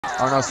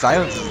Oh no,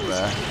 Silence is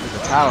the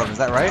Talon, is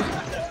that right?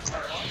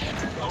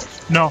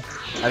 No.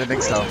 I didn't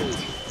think so.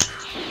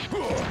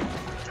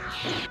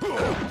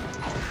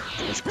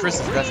 Because Chris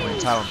is definitely a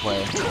Talon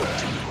player.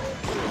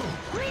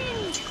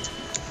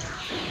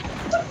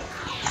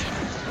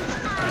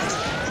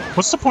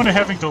 What's the point of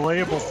having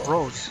delayable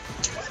throws?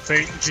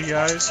 Fate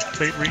GIs?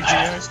 Fate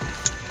re-GIs?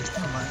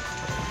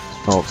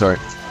 Oh, sorry.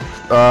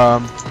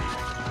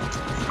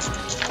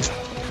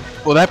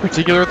 Well, that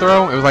particular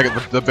throw, it was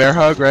like the bear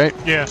hug, right?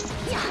 Yeah.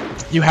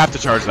 You have to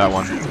charge that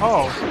one.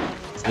 Oh.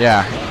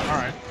 Yeah.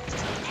 Alright.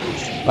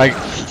 Like,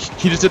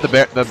 he just did the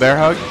bear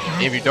hug.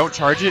 If you don't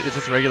charge it, it's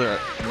just a regular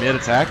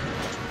mid-attack.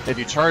 If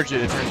you charge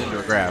it, it turns into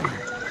a grab.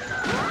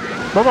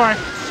 Bye-bye.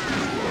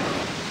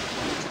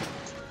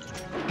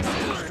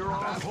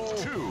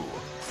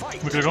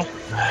 We good to go?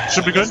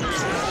 Should be good? I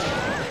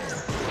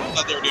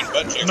thought they were doing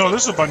button check. No,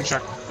 this is a button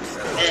check.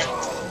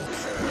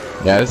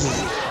 Yeah, this is...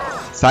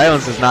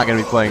 Silence is not going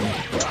to be playing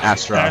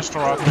Astaroth.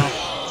 Astaroth, no.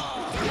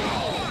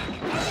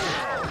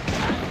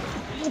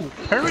 Ooh,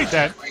 parried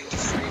that.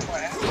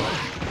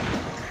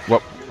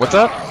 What's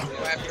up?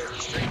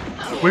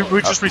 We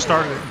just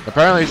restarted it.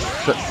 Apparently,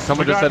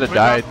 someone just said it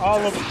died. Got all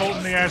of the Bolt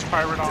in the Ash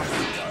Pirate on there.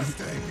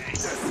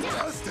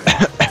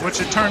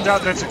 Which it turned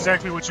out that's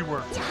exactly what you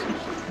were.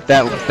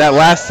 That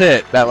last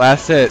hit.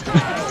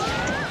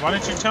 Why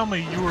didn't you tell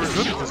me you were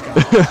good at this game?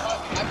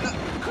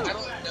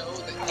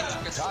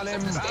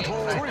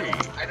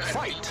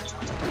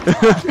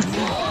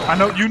 I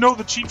know you know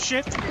the cheap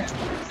shit.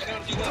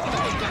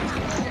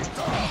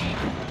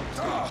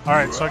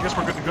 Alright, so I guess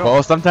we're good to go.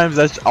 Well, sometimes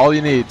that's all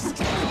you need.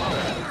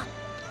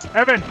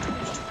 Evan!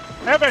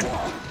 Evan!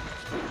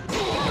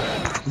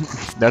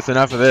 That's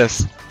enough of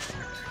this.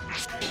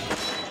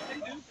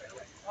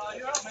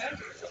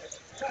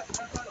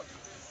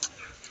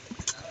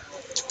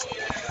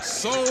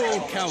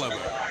 Soul Calibur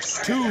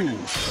 2.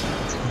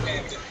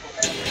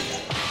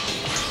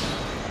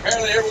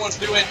 Apparently everyone's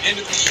doing end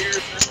of the year.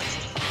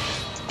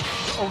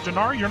 Oh,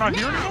 Denari, you're not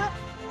here anymore?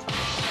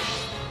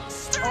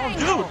 Oh,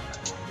 dude!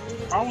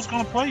 I was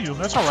gonna play you.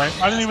 That's alright.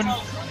 I didn't even...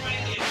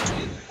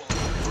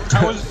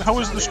 How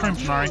was the stream,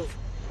 Denari?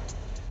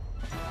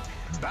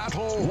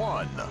 Battle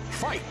 1.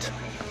 Fight.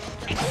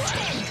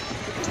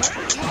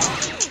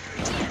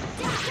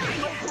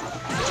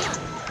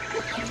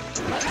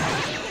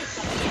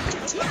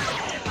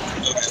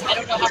 I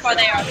don't know how far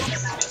they are.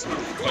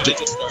 Okay.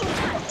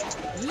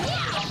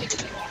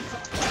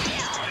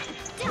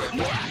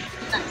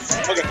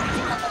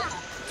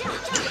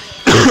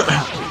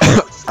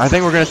 I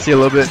think we're gonna see a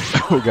little bit.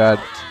 Oh god.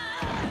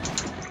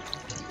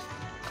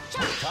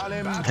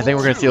 I think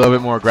we're gonna see a little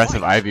bit more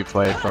aggressive Ivy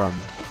play from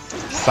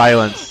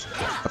Silence.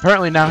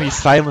 Apparently now he's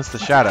silenced the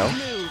Shadow,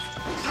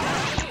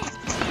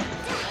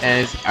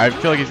 and I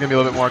feel like he's gonna be a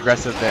little bit more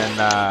aggressive than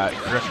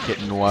Drift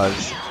Kitten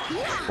was.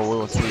 But we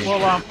will see.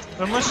 Well,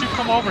 unless you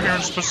come over here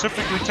and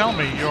specifically tell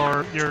me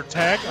your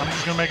tag, I'm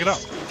just gonna make it up.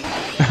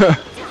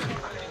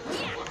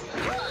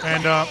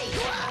 And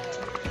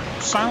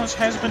Silence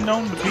has been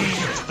known to be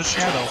the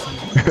Shadow from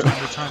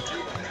time to time.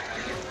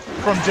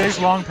 From days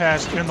long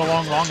past in the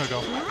long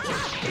ago.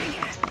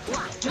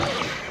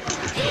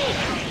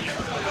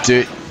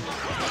 Dude,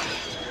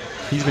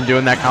 he's been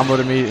doing that combo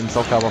to me in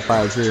Soul Calibur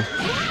 5 too.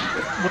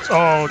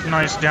 Oh,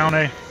 nice down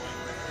A.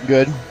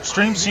 Good.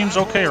 Stream seems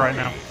okay right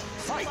now.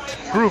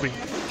 Groovy.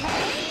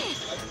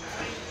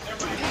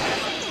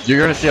 You're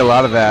gonna see a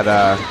lot of that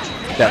that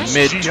nice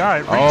mid. GI,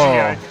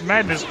 oh, GI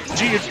madness.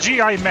 It's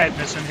GI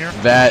madness in here.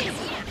 that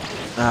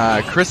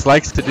Chris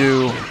likes to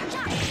do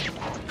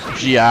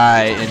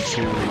GI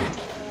into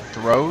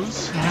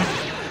throws.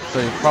 So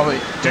you're probably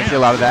gonna see a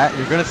lot of that.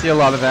 You're gonna see a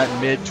lot of that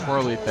mid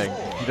twirly thing.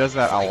 He does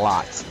that a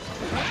lot.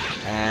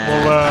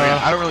 And Well, I mean,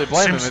 I don't really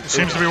blame him.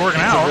 Seems to be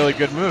working it's out. a really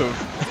good move.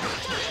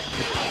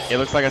 It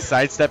looks like a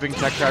sidestepping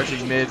tech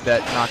crouching mid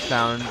that knocks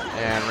down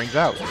and rings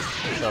out.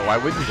 So why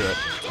wouldn't you do it?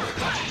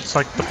 It's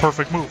like the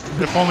perfect move.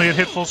 If only it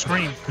hit full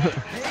screen.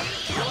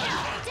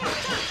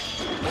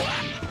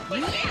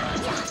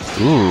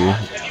 Ooh.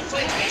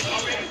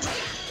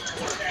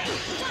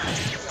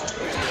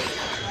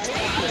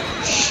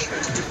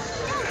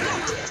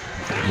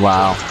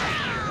 Wow.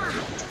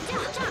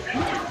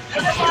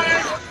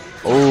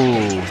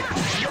 Oh.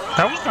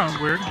 That was kind of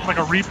weird. Like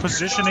a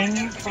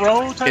repositioning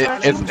throw type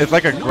action? It's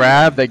like a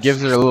grab that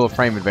gives her a little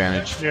frame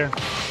advantage. Yeah.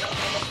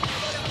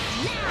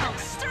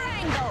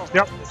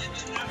 Yep.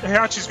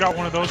 Heihachi's got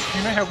one of those.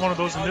 He may have one of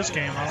those in this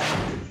game.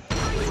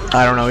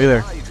 I don't know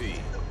either.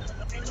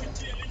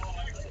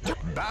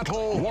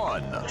 Battle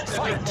 1.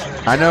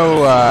 Fight. I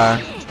know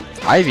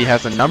Ivy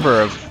has a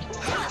number of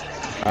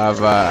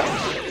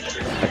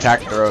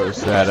attack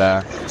throws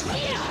that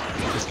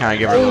just kind of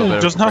give her a little bit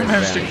of does not frame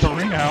manage to advantage. get the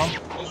ring out.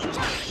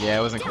 Yeah,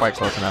 it wasn't quite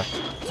close enough.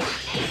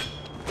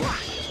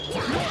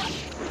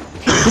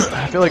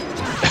 I feel like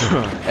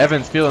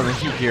Evan's feeling the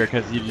heat here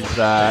because he's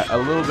a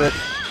little bit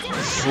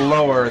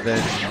slower than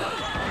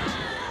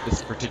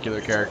this particular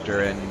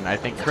character, and I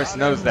think Chris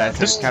knows that,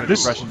 so he's kind of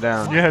just rushing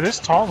down. Yeah, this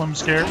Talum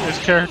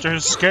character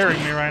is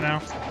scaring me right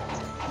now.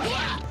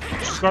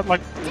 She's got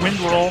like wind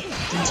roll.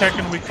 In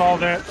Tekken, we call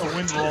that a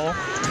wind roll.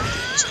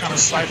 It's kind of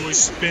sideways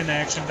spin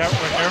action. That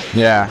right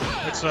there.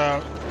 Yeah. It's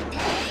a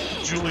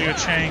Julia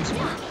Chang's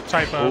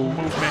type of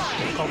movement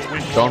called a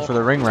wind roll. Going for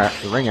the ring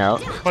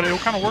out. But it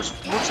kind of works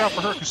out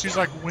for her because she's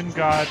like wind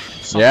god.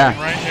 Something, Yeah.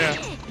 Right. Yeah.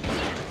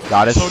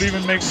 Goddess. So it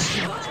even makes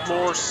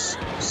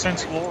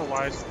sense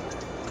lore-wise.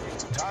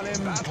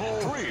 Battle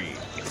 3.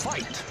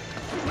 Fight.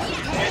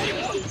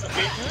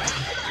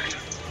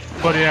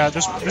 But yeah,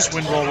 this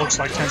wind roll looks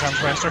like 10 times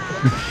faster.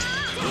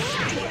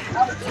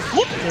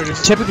 Whoop, there it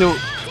is. Typically,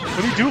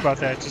 What do you do about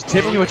that? Just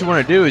typically what you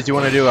want to do is you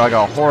want to do like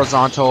a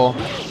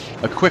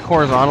quick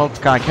horizontal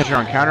to kind of catch her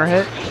on counter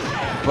hit.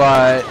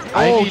 But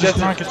Ivy just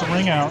doesn't. not get the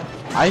ring out.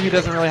 Ivy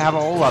doesn't really have a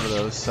whole lot of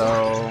those,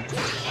 so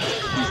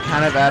he's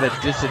kind of at a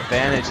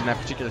disadvantage in that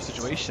particular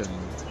situation.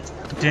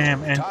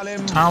 Damn,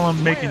 and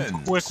Talon making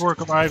quick work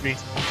of Ivy.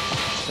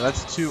 So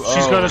that's 2-0.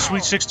 She's got a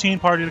Sweet 16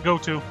 party to go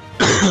to.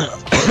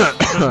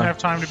 Doesn't have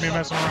time to be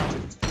messing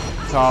around.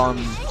 Talon.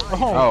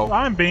 Oh,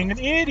 I'm being an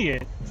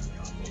idiot.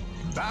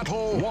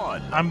 Battle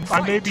 1.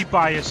 I may be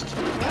biased.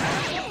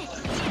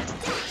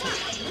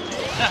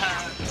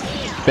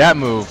 That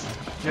move.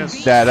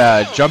 Yes.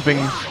 That jumping,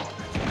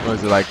 what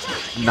was it, like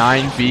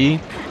 9B,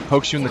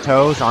 pokes you in the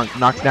toes,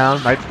 knocks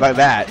down, like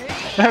that.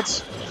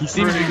 That's. He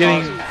seems to be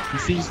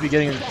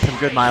getting some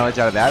good mileage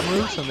out of that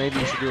move, so maybe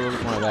you should do a little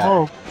bit more of that.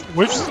 Oh,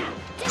 whiffs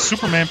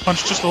Superman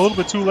punch just a little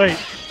bit too late.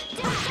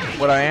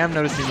 What I am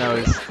noticing though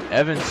is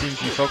Evan seems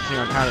to be focusing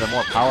on kind of the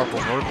more powerful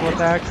vertical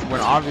attacks,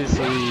 when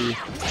obviously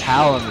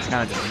Talon is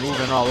kind of just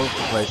moving all over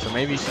the place. So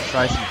maybe you should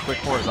try some quick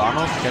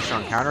horizontals to catch her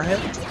on counter hit.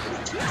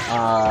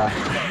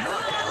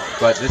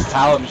 But this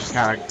Talon is just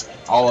kind of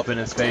all up in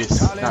his face,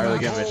 not really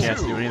giving him a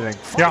chance to do anything.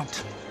 Yeah.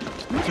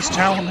 This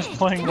Talon is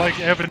playing like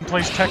Evan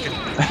plays Tekken.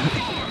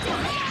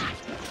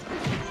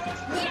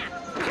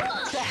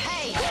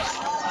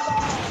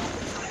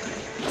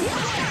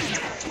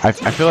 I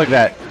feel like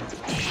that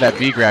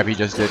B grab he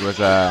just did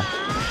was an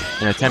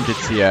attempted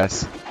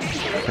CS,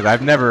 because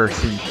I've never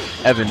seen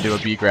Evan do a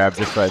B grab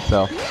just by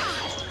itself.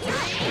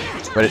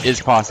 But it is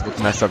possible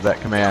to mess up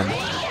that command.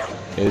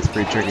 It is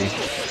pretty tricky.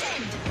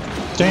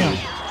 Damn.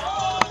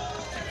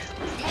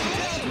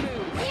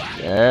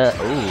 Yeah.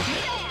 Ooh.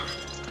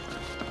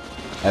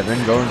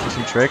 Evan going for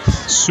some tricks.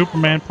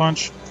 Superman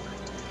punch.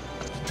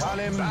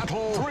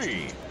 Battle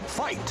 3.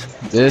 Fight.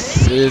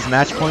 This is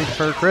match point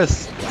for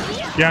Chris.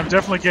 Yeah, I'm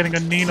definitely getting a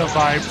Nina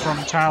vibe from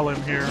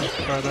Talon here,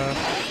 but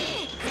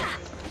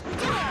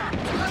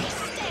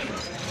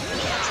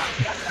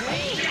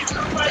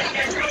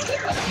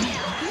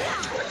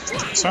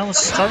Silence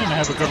is starting to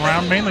have a good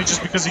round, mainly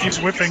just because he keeps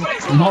whipping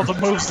all the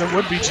moves that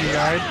would be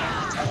GI'd.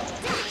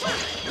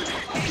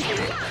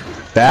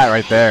 That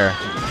right there.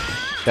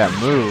 That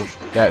move.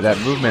 That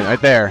movement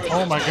right there.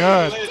 Oh my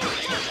god.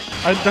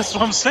 That's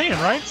what I'm saying,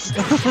 right?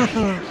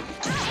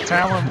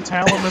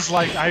 Talon is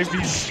like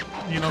Ivy's,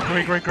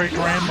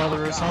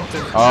 great-great-great-grandmother or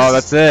something. Oh,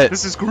 that's it.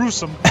 This is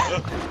gruesome.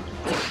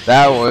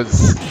 That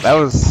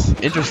was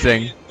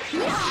interesting.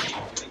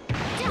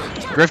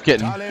 Griff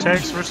kitten.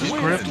 Tex versus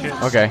Griff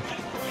Kitten. Okay.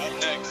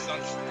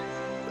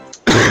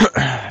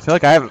 I feel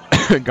like I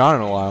haven't gone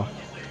in a while.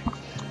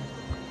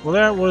 Well,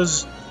 that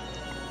was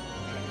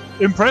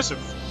impressive.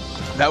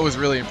 That was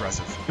really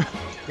impressive.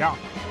 Yeah.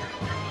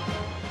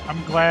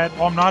 I'm glad.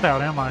 Well, I'm not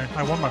out, am I?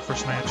 I won my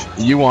first match.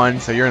 You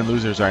won, so you're in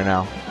losers right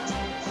now.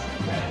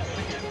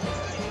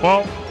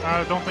 Well,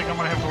 I don't think I'm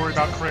going to have to worry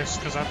about Chris,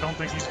 because I don't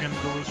think he's going to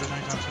be losers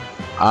anytime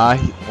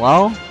soon.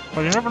 Well,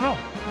 But you never know.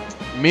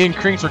 me and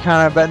Krinks were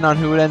kind of betting on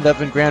who would end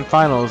up in grand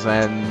finals,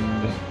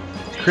 and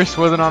Chris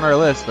wasn't on our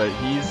list, but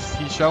he's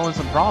showing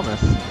some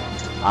promise.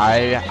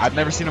 I've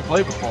never seen him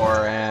play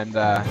before, and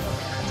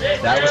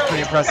that was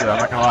pretty impressive, I'm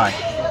not going to lie.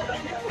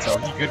 So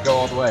he could go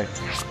all the way.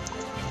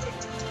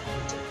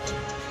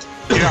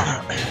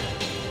 Yeah.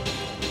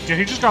 Yeah,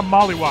 he just got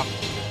mollywopped,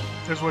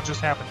 is what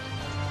just happened.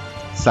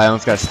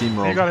 Silence got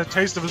steamrolled. He got a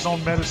taste of his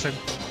own medicine.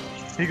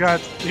 He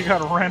got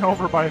ran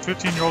over by a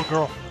 15-year-old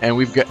girl. And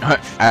we've got, I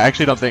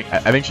actually don't think,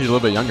 I think she's a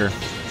little bit younger.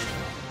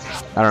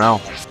 I don't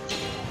know.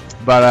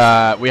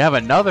 But we have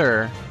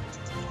another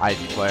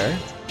Ivy player.